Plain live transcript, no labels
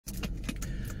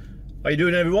How you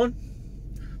doing, everyone?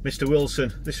 Mr.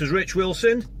 Wilson. This is Rich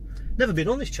Wilson. Never been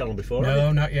on this channel before, have you?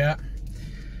 No, not yet.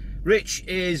 Rich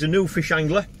is a new fish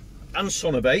angler and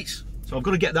sonarbaits, so I've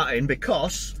got to get that in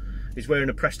because he's wearing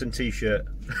a Preston t-shirt.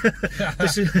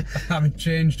 I'm a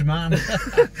changed man.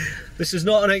 This is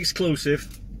not an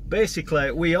exclusive. Basically,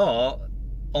 we are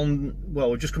on, well,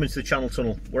 we're just coming to the Channel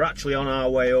Tunnel. We're actually on our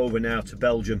way over now to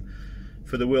Belgium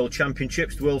for the World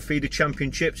Championships, the World Feeder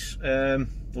Championships.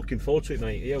 Looking forward to it,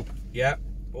 mate. You? Yeah,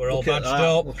 we're all badged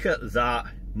up. Look at that.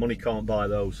 Money can't buy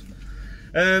those.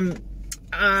 The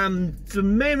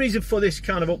main reason for this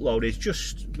kind of upload is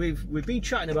just we've been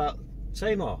chatting about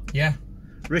Tamar. Yeah.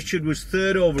 Richard was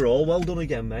 3rd overall. Well done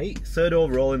again, mate. 3rd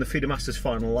overall in the Feeder Masters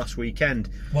final last weekend.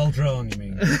 Well drawn, you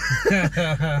mean?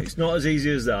 It's not as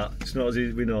easy as that. It's not as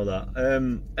easy. We know that.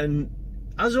 And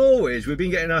as always, we've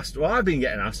been getting asked. Well, I've been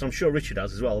getting asked. I'm sure Richard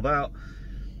has as well, about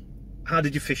how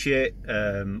did you fish it?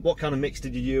 What kind of mix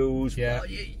did you use? Yeah.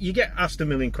 You get asked a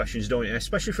million questions, don't you?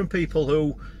 Especially from people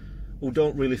who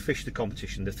don't really fish the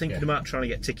competition. They're thinking about trying to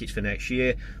get tickets for next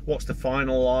year. What's the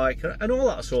final like? And all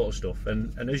that sort of stuff.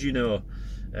 And as you know,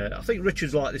 I think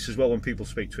Richard's like this as well when people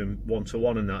speak to him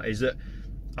one-to-one, and that is that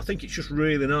I think it's just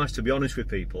really nice to be honest with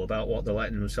people about what they're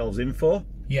letting themselves in for.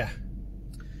 Yeah.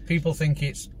 People think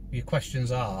it's, your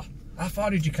questions are, how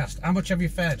far did you cast? How much have you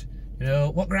fed? You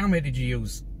know, what ground bait did you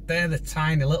use? They're the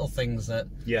tiny little things that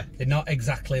they're not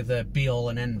exactly the be-all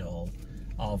and end-all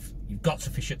of you've got to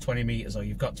fish at 20 metres or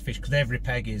you've got to fish, because every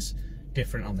peg is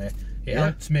different on there. It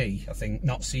helped me, I think,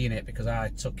 not seeing it, because I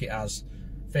took it as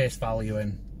face value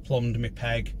and plumbed my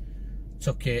peg,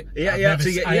 took it. I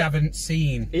haven't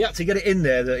seen. He had to get it in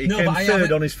there that he came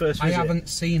 3rd on his first visit. I haven't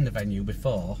seen the venue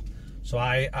before, so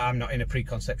I'm not in a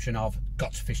preconception of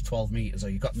got to fish 12 metres or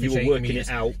you've got to fish 8 metres. You were working it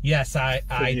out. Yes, I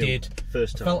did.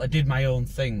 First time. I felt I did my own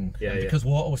thing. Yeah, because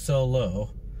water was so low,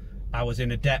 I was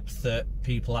in a depth that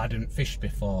people hadn't fished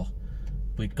before.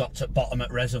 We'd got to bottom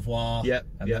at reservoir,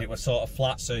 and then it was sort of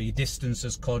flat, so your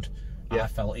distances could, I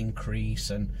felt,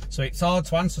 increase. And so it's hard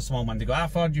to answer someone when they go, how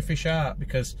far did you fish out?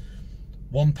 Because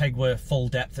one peg were full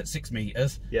depth at 6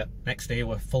 metres, next day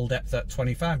were full depth at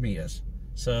 25 metres.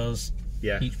 So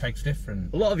each peg's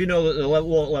different. A lot of you know that the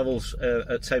water levels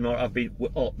at Tamar have been,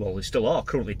 well, they still are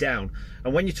currently down.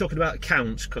 And when you're talking about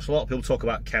counts, because a lot of people talk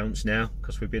about counts now,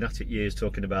 because we've been at it years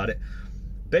talking about it.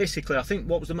 Basically, I think,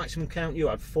 what was the maximum count you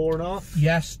had? 4.5?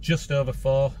 Yes, just over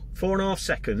 4. 4.5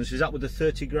 seconds. Is that with the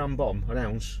 30-gram bomb, an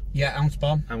ounce? Yeah, ounce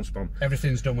bomb. Ounce bomb.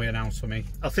 Everything's done with an ounce for me.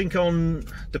 I think on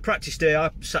the practice day,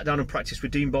 I sat down and practiced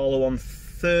with Dean Barlow on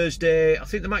Thursday. I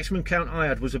think the maximum count I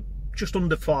had was just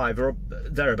under 5 or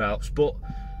thereabouts. But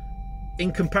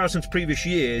in comparison to previous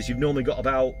years, you've normally got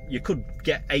about, you could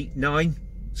get 8, 9.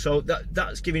 So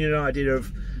that's giving you an idea of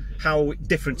how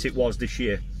different it was this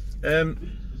year.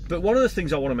 But one of the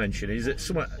things I want to mention is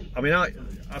that I mean,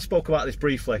 I spoke about this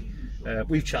briefly.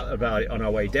 We've chatted about it on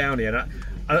our way down here, and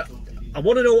I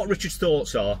want to know what Richard's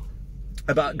thoughts are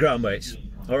about ground baits.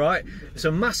 All right, it's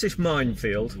a massive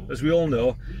minefield, as we all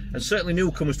know, and certainly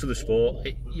newcomers to the sport.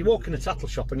 You walk in a tattle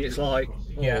shop and it's like,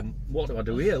 oh, what do I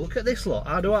do here? Look at this lot.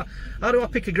 How do I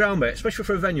pick a ground bait, especially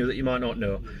for a venue that you might not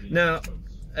know? Now,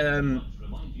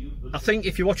 I think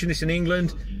if you're watching this in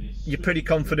England, you're pretty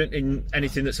confident in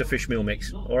anything that's a fish meal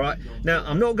mix. All right. Now,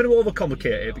 I'm not going to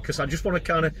overcomplicate it, because I just want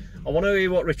to I want to hear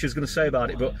what Richard's going to say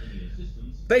about it. But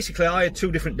basically, I had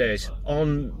 2 different days.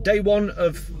 On day 1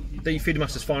 of the Feeder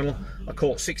Masters final, I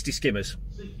caught 60 skimmers.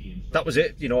 That was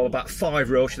it. You know, about 5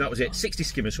 roach, and that was it. 60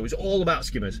 skimmers. So it was all about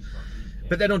skimmers.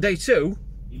 But then on day 2,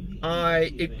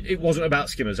 it wasn't about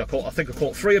skimmers. I think I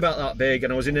caught 3 about that big,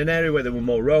 and I was in an area where there were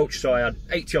more roach, so I had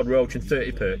 80 odd roach and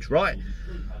 30 perch. Right.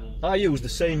 I used the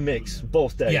same mix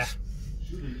both days. Yeah.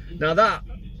 Now that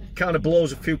kind of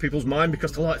blows a few people's mind,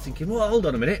 because they're like thinking, well, hold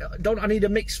on a minute, don't I need a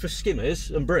mix for skimmers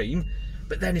and bream?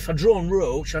 But then if I draw on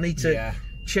roach, I need to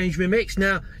change my mix.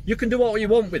 Now, you can do what you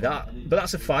want with that, but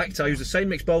that's a fact. I used the same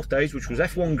mix both days, which was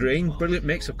F1 green, brilliant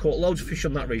mix. I've caught loads of fish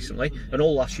on that recently, and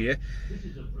all last year.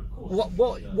 What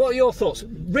are your thoughts?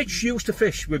 Rich used to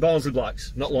fish with Barnsley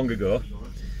Blacks not long ago,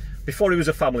 before he was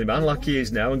a family man like he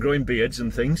is now and growing beards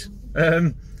and things.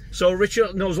 So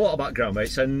Richard knows a lot about ground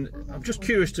baits, and I'm just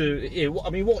curious to hear, I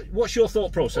mean, what's your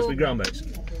thought process with ground baits?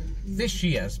 This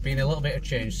year's been a little bit of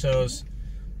change. So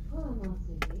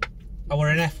I were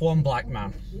an F1 black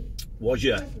man. Was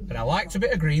you? And I liked a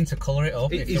bit of green to colour it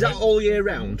up. Is that all year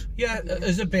round? Yeah,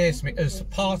 as a base mix, as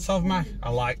part of my, I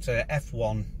liked a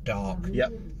F1 dark.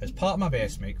 Yep. As part of my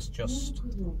base mix, just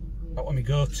that when we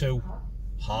go to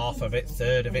half of it,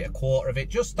 third of it, a quarter of it,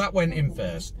 just that went in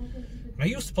first. And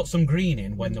I used to put some green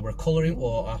in when they were colouring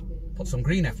water, put some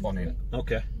green F1 in.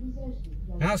 Okay.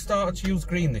 Now I started to use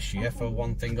green this year for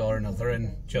one thing or another,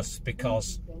 and just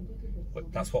because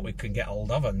that's what we can get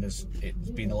hold of, and it's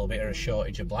been a little bit of a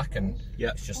shortage of black, and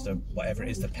it's just whatever it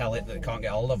is, the pellet that they can't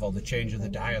get hold of, or the change of the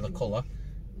dye or the colour.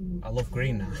 I love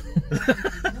green now.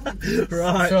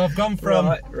 Right. So I've gone from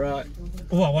right.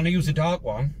 Oh, I want to use a dark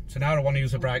one, so now I want to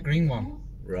use a bright green one.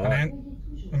 Right. And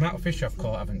the amount of fish I've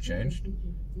caught haven't changed.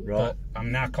 Right. But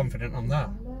I'm now confident on that.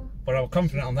 But I was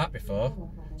confident on that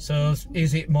before. So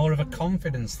is it more of a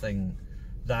confidence thing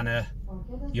than a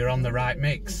you're on the right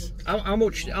mix? How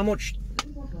much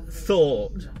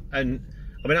thought, and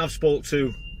I mean, I've spoke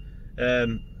to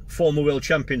former world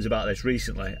champions about this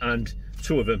recently, and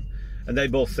two of them, and they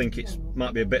both think it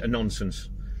might be a bit of nonsense.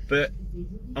 But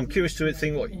I'm curious to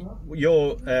think what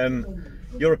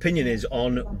your opinion is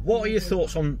on what are your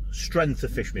thoughts on strength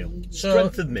of fish meal,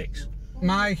 strength of mix.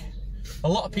 A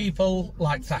lot of people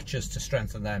like Thatcher's to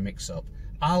strengthen their mix up.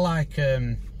 I like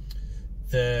the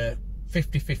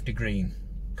 50-50 green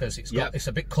because it's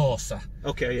a bit coarser.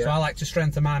 Okay, yeah. So I like to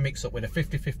strengthen my mix up with a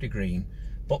 50-50 green,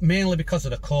 but mainly because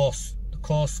of the coarse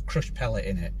crushed pellet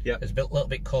in it. Yeah. It's a little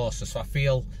bit coarser, so I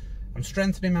feel I'm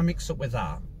strengthening my mix up with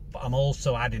that, but I'm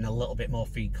also adding a little bit more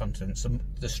feed content. So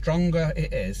the stronger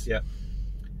it is,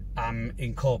 I'm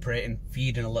incorporating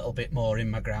feeding a little bit more in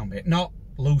my ground bait. Not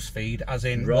loose feed, as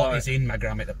in what is in my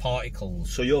ground bait, the particles.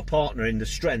 So you're partnering the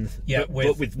strength, but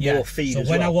with more feed as well.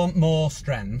 So when I want more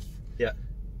strength,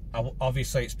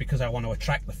 obviously it's because I want to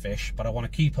attract the fish, but I want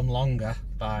to keep them longer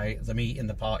by them eating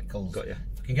the particles. Got you.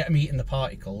 If I can get them eating the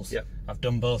particles, I've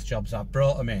done both jobs. I've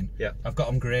brought them in, I've got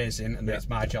them grazing, and then it's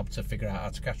my job to figure out how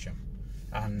to catch them.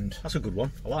 And that's a good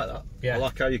one. I like that. Yeah. I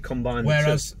like how you combine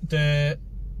Whereas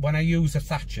when I use a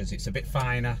Thatcher's, it's a bit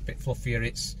finer, a bit fluffier.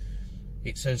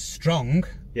 It's as strong,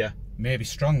 maybe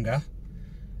stronger,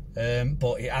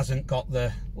 but it hasn't got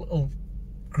the little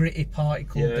gritty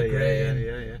particle,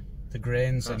 the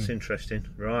grains. That's interesting,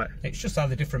 right? It's just how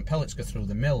the different pellets go through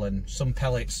the mill, and some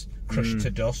pellets crush to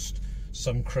dust,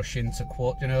 some crush into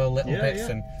little bits,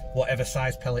 and whatever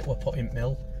size pellet we're putting in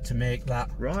mill to make that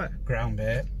ground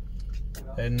bait.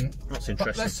 And that's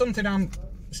interesting. That's something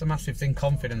it's a massive thing,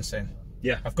 confidence in.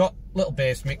 Yeah. I've got little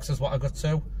base mixers what I got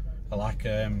to. I like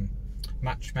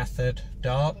match method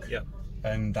dark. Yeah.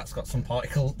 And that's got some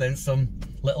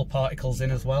little particles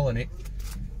in as well, and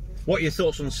what are your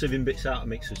thoughts on sieving bits out of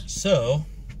mixers? So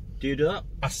do you do that?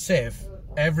 I sieve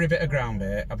every bit of ground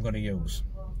bait I'm going to use.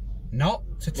 Not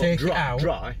to take it out.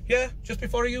 Dry? Yeah, just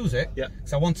before I use it. Yeah.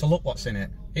 Because I want to look what's in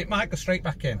it. It might go straight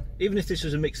back in. Even if this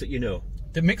is a mix that you know?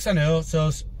 The mix I know,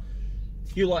 so...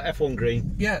 You like F1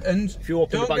 green? Yeah, and if you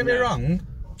open don't get me wrong,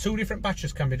 two different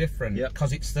batches can be different. Yeah.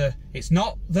 Because it's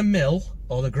not the mill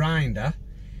or the grinder,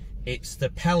 it's the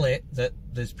pellet that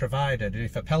is provided. And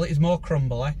if a pellet is more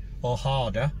crumbly or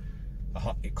harder,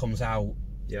 it comes out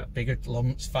bigger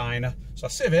lumps, finer. So I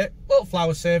sieve it, little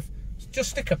flour sieve,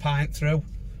 just stick a pint through,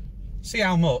 see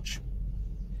how much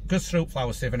goes through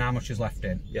flour sieve and how much is left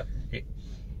in. Yeah.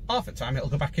 Half the time it'll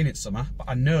go back in its summer, but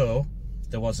I know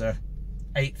there was a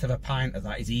 1/8 of a pint of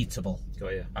that is eatable.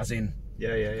 Got you. As in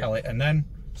pellet. And then,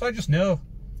 so I just know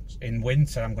in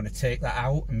winter I'm going to take that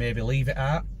out and maybe leave it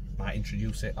out. Might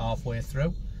introduce it halfway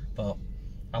through, but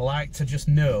I like to just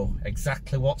know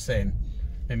exactly what's in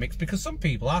the mix, because some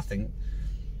people, I think,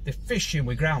 they're fishing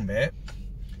with ground bait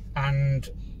and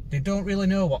they don't really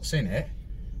know what's in it.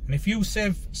 And if you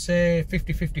sieve, say,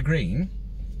 50-50 green,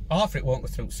 half of it won't go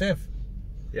through sieve.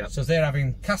 Yeah. So they're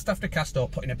having cast after cast or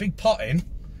putting a big pot in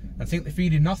and think they're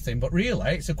feeding nothing, but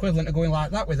really it's equivalent to going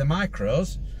like that with the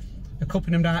micros, and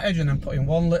cupping them down edge and then putting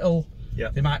one little,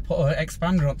 they might put an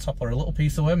expander on top or a little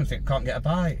piece of worm and think can't get a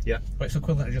bite. Yeah. But it's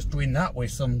equivalent to just doing that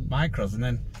with some micros and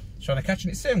then trying to catch it.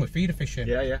 It's the same with feeder fishing.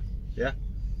 Yeah.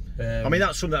 I mean,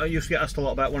 that's something I used to get asked a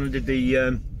lot about when I did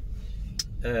the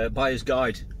Buyer's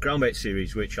Guide ground bait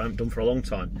series, which I haven't done for a long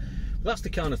time. But that's the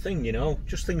kind of thing,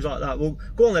 just things like that. Well,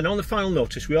 go on then, on the final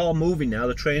notice, we are moving now.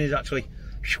 The train is actually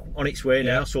on its way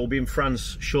now, so we'll be in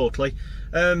France shortly.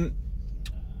 You've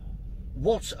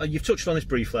touched on this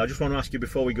briefly. I just want to ask you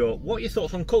before we go, what are your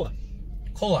thoughts on colour?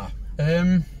 Colour?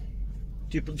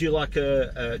 Do you like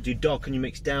do you darken your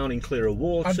mix down in clearer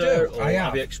water? I do. Or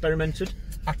have you experimented?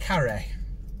 I carry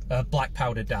a black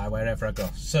powder dye wherever I go.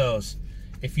 So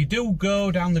if you do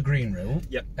go down the green route,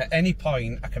 at any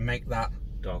point I can make that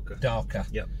darker.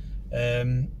 Yep.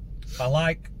 I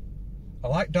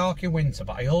like dark in winter,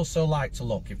 but I also like to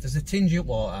look, if there's a tinge of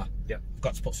water, I've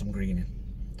got to put some green in.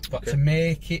 I've got to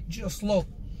make it just look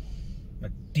a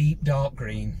deep dark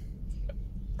green.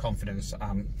 Confidence.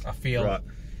 I feel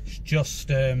it's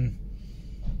just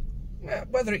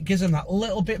whether it gives them that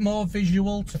little bit more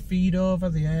visual to feed over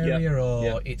the area,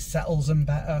 or it settles them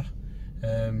better.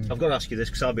 I've got to ask you this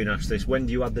because I've been asked this. When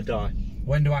do you add the dye?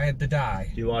 When do I add the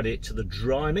dye? Do you add it to the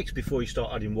dry mix before you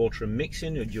start adding water and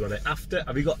mixing, or do you add it after?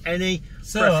 Have you got any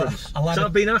preference?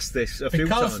 I've been asked this a few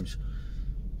times.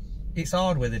 It's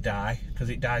hard with the dye because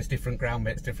it dyes different ground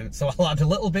bits different. So I'll add a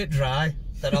little bit dry,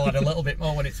 then I'll add a little bit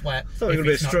more when it's wet. So you're going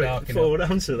to be a straightforward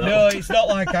answer that. No, it's not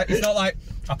like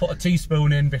I put a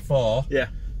teaspoon in before. Yeah.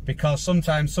 Because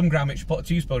sometimes some ground bits you put a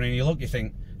teaspoon in, you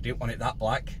think, do you want it that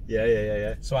black?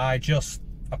 Yeah. So I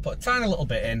put a tiny little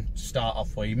bit in to start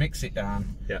off with, you mix it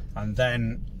down, and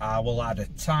then I will add a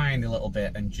tiny little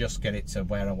bit and just get it to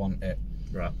where I want it.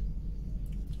 Right.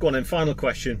 Go on then, final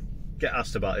question. Get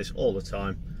asked about this all the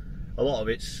time. A lot of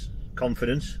it's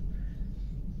confidence.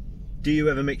 Do you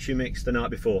ever mix your mix the night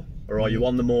before? Or are you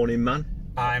on the morning man?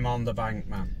 I'm on the bank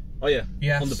man. Oh yeah?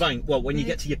 Yes. On the bank? Well, when you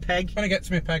get to your peg? When I get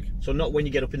to my peg. So not when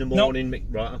you get up in the morning? Nope.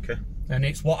 Right, okay. And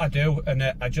it's what I do, and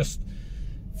I just,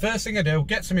 first thing I do,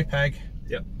 get to my peg,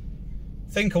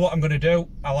 think of what I'm going to do.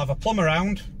 I'll have a plumb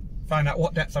around, find out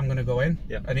what depth I'm going to go in,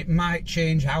 and it might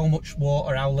change how much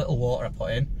water, how little water I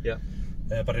put in,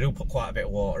 but I do put quite a bit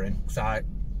of water in, because I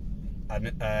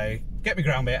get my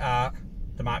ground bait out.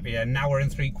 There might be an hour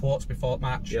and 3/4 before the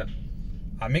match.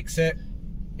 I mix it.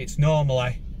 It's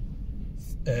normally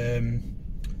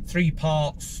 3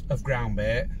 parts of ground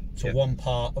bait to 1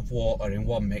 part of water in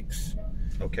one mix.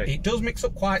 Okay. It does mix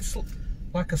up quite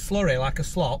like a slurry, like a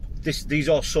slop. These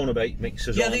are Sonobait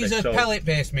mixers. Yeah, these are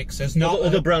pellet-based mixers. Not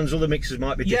other brands, other mixers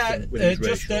might be different. With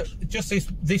these ratios.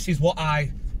 This is what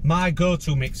my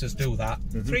go-to mixers do that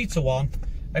 3 to 1.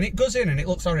 And it goes in and it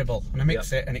looks horrible, and I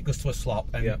mix it and it goes to a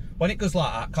slop, and when it goes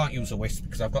like that, I can't use a whisk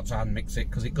because I've got to hand mix it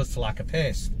because it goes to like a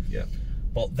paste.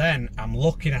 But then I'm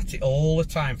looking at it all the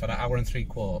time for that hour and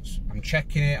 3/4. I'm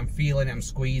checking it, I'm feeling it, I'm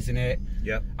squeezing it.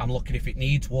 I'm looking if it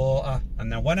needs water, and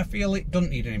then when I feel it doesn't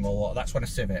need any more water, that's when I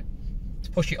sieve it.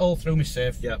 Push it all through my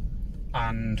sieve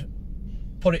and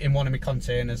put it in one of my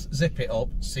containers, zip it up,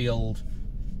 sealed,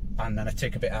 and then I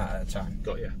take a bit out at a time.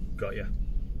 Got you.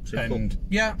 Simple. And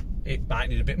yeah, it might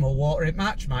need a bit more water in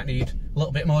match, might need a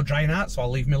little bit more drying out, so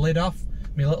I'll leave my lid off,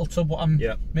 my little tub what I'm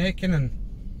making, and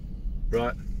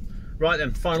Right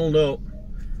then, final note.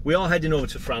 We are heading over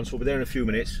to France, we'll be there in a few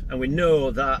minutes, and we know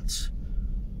that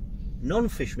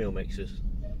non-fish meal mixers,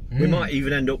 we might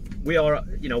even end up,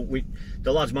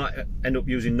 the lads might end up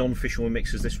using non-fish meal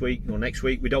mixers this week or next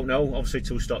week, we don't know, obviously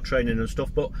till we start training and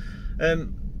stuff, but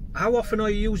how often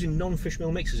are you using non-fish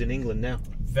meal mixers in England now?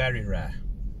 Very rare.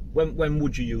 When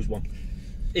would you use one,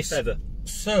 if ever?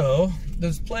 So,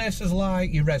 there's places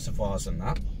like your reservoirs and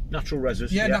that. Natural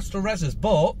reservoirs. Yeah, natural reservoirs,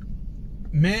 but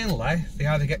mainly they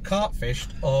either get carp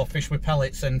fished or fish with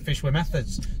pellets and fish with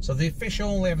methods. So the fish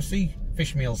only ever see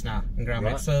fish meals now in ground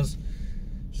bait. So there's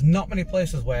not many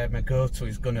places where my go-to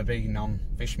is going to be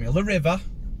non-fish meal. The River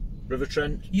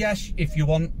Trent. Yes, if you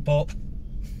want, but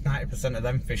 90% of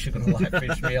them fish are going to like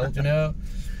fish meal. Do you know?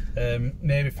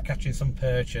 Maybe for catching some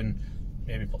perch and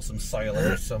maybe put some soil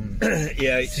or some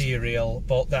cereal.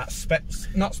 But that's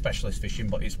not specialist fishing,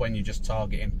 but it's when you're just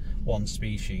targeting one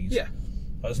species.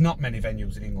 But there's not many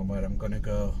venues in England where I'm going to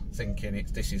go thinking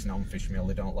this is non-fish meal,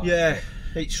 they don't like it.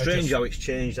 It's strange how it's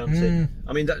changed, hasn't it?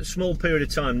 I mean, that small period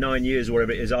of time, 9 years or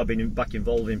whatever it is, I've been back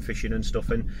involved in fishing and stuff,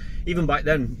 and even back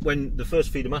then, when the first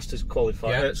Feeder Masters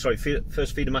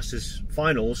first Feeder Masters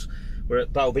finals were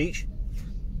at Bow Beach,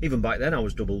 even back then I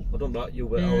was double, I don't know about you,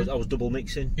 but I was double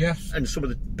mixing. And some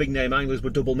of the big name anglers were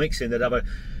double mixing. They'd have a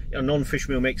non-fish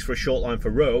meal mix for a short line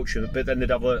for roach, but then they'd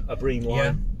have a bream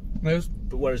line.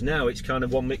 But whereas now it's kind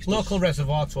of one mix. Local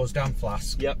reservoir towards Dan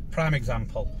Flask. Prime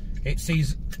example. It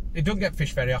don't get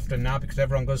fish very often now because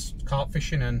everyone goes carp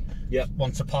fishing and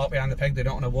wants to park behind the peg. They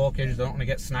don't want to walk in, they don't want to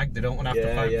get snagged, they don't want to have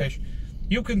to find fish.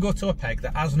 You can go to a peg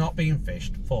that has not been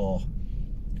fished for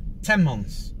 10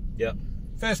 months.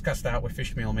 First cast out with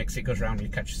fish meal mix, it goes round and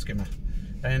you catch a skimmer.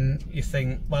 And you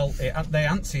think, well, they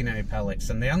haven't seen any pellets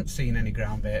and they haven't seen any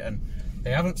ground bait and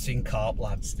they haven't seen carp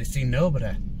lads, they've seen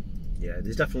nobody.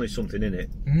 There's definitely something in it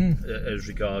as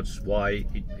regards why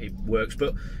it works,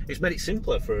 but it's made it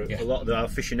simpler for a lot of our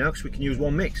fishing now because we can use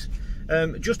one mix.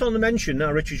 Just on the mention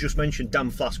now, Richard just mentioned Dan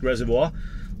Flask Reservoir.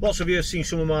 Lots of you have seen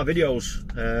some of my videos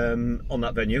on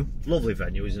that venue. Lovely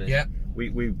venue, isn't it? We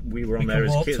were on there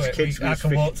as kids. I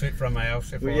can walk to it from my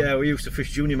house. We used to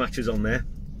fish junior matches on there.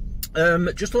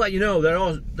 Just to let you know,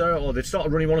 they've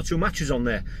started running 1 or 2 matches on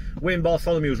there. Wayne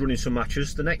Bartholomew's running some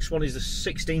matches. The next one is the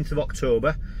 16th of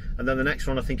October, and then the next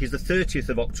one I think is the 30th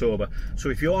of October. So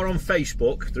if you are on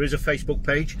Facebook, there is a Facebook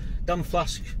page, Dan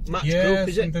Flask Match Group,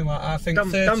 is it? Something like that. I think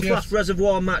Dan Flask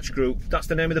Reservoir Match Group, that's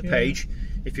the name of the page.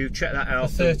 If you check that out.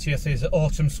 The 30th is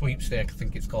Autumn Sweepstake, I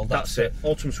think it's called. That's it,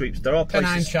 Autumn Sweeps. There are places.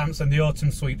 Pennine Champs and the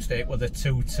Autumn Sweepstake were the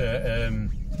two to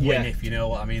win, if you know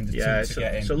what I mean. The two to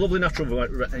get in. It's a lovely natural,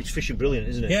 it's fishing brilliant,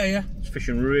 isn't it? Yeah, yeah. It's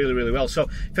fishing really, really well. So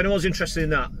if anyone's interested in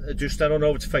that, just head on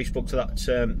over to Facebook to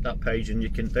that page, and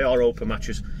they are open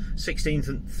matches, 16th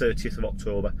and 30th of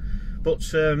October. But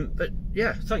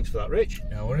yeah, thanks for that, Rich.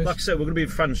 No worries. Like I said, we're going to be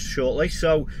friends shortly.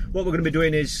 So what we're going to be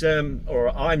doing is,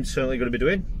 or I'm certainly going to be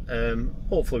doing,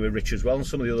 hopefully with Rich as well and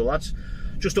some of the other lads,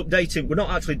 just updating. We're not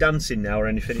actually dancing now or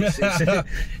anything.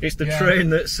 It's the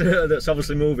train that's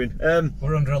obviously moving.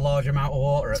 We're under a large amount of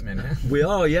water at the minute. We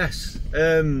are, yes.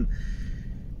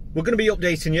 We're going to be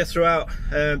updating you throughout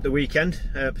the weekend,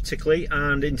 particularly,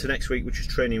 and into next week, which is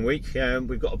training week.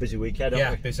 We've got a busy weekend, haven't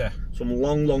we? Yeah, busy. Some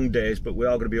long days, but we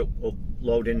are going to be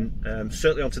uploading,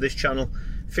 certainly onto this channel,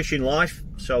 Fishing Life.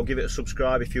 So give it a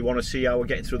subscribe if you want to see how we're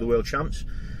getting through the World Champs.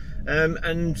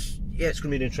 And yeah, it's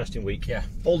going to be an interesting week. Yeah.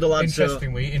 All the lads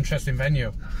interesting week, interesting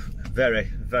venue. Very,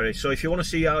 very. So if you want to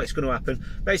see how it's going to happen,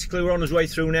 basically we're on our way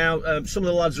through now. Some of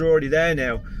the lads are already there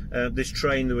now. This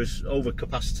train, there was over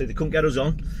capacity, they couldn't get us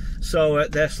on, so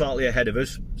they're slightly ahead of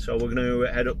us. So we're going to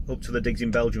head up to the digs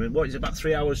in Belgium. And what is it, about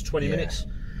 3 hours 20 minutes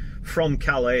from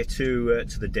Calais to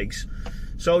the digs.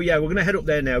 So yeah, we're going to head up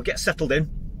there now, get settled in.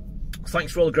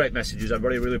 Thanks for all the great messages,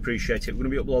 everybody, really appreciate it. We're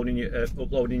going to be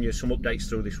uploading you some updates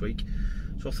through this week.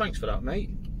 So thanks for that, mate.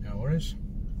 No worries.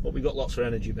 Hope we got lots of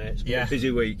energy, mate. It's been a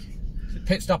busy week.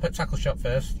 Pit stop at tackle shop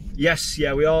first. Yes,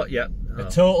 yeah, we are. Yeah, a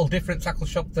total different tackle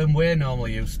shop than we're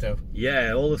normally used to.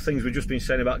 Yeah, all the things we've just been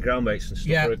saying about ground baits and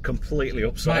stuff are completely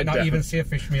upside down. Might not even see a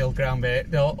fish meal ground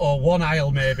bait, or one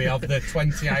aisle maybe of the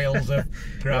 20 aisles of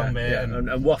ground bait. Yeah, and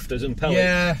wafters and pellets.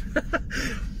 Yeah.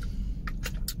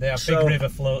 They have big river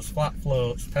floats, flat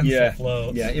floats, pencil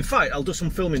floats. Yeah, in fact, I'll do some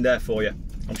filming there for you.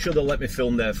 I'm sure they'll let me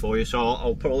film there for you, so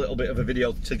I'll put a little bit of a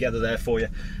video together there for you,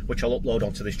 which I'll upload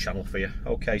onto this channel for you.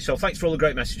 Okay, so thanks for all the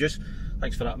great messages.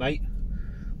 Thanks for that, mate.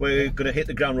 We're going to hit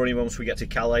the ground running once we get to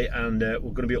Calais, and we're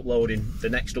going to be uploading the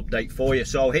next update for you.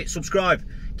 So hit subscribe,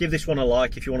 give this one a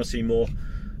like if you want to see more,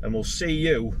 and we'll see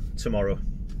you tomorrow.